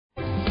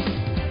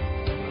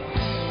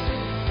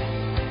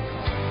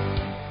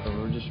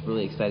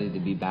really excited to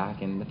be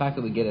back, and the fact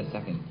that we get a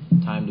second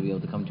time to be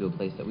able to come to a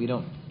place that we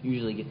don't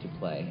usually get to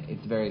play,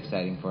 it's very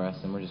exciting for us,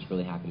 and we're just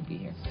really happy to be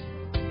here.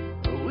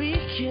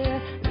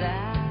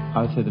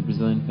 I would say the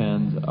Brazilian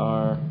fans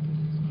are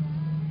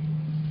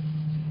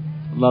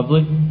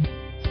lovely.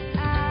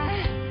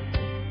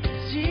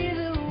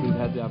 We've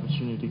had the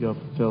opportunity to go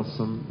fulfill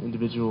some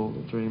individual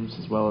dreams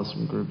as well as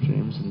some group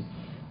dreams, and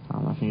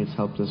I think it's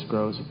helped us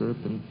grow as a group,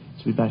 and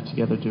to be back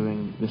together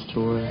doing this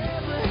tour.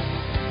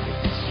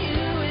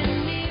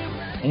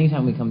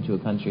 Anytime we come to a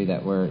country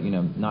that we're,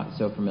 not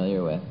so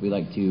familiar with, we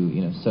like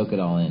to, soak it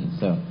all in.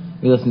 So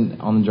we listen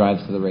on the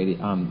drives to the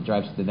radio,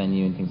 drives to the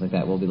venue and things like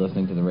that. We'll be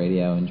listening to the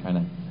radio and trying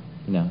to,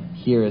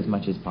 hear as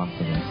much as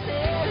possible.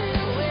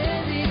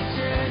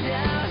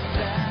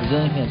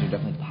 Brazilian fans are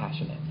definitely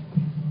passionate.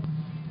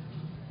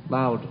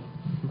 Loud.